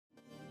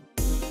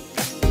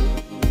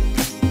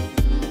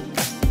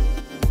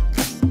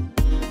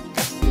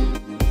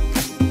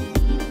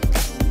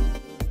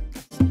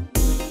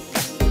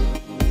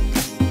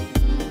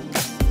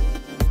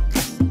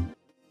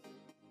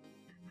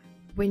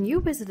When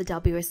you visit the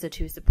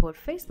WSO2 support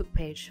Facebook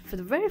page for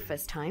the very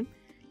first time,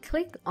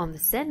 click on the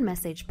Send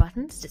Message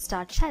buttons to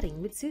start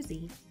chatting with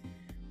Suzy.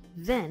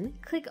 Then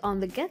click on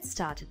the Get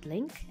Started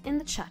link in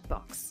the chat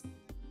box.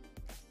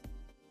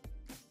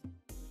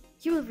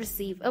 You will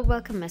receive a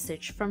welcome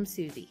message from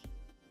Suzy.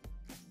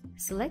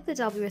 Select the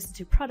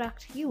WSO2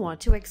 product you want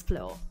to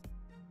explore.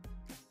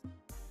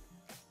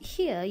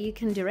 Here you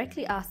can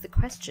directly ask the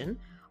question,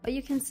 or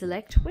you can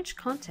select which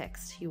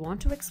context you want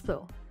to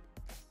explore.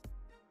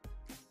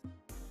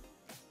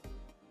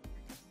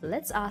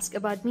 Let's ask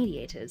about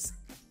mediators.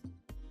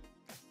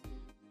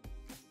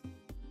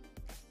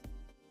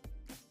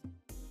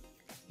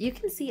 You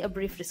can see a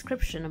brief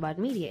description about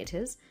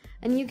mediators,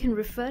 and you can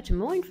refer to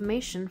more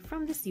information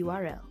from this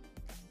URL.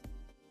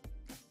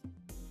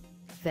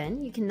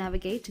 Then you can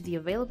navigate to the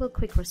available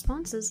quick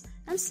responses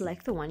and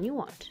select the one you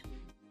want.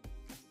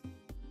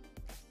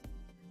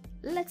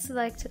 Let's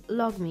select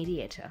Log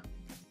Mediator.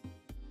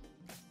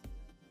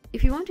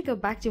 If you want to go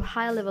back to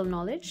higher level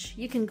knowledge,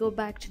 you can go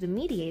back to the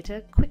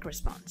Mediator Quick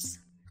Response.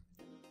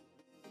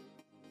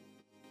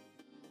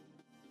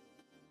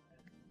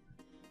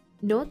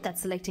 Note that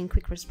selecting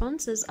quick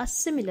responses are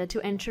similar to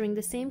entering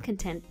the same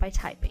content by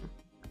typing.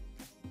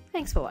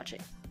 Thanks for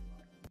watching.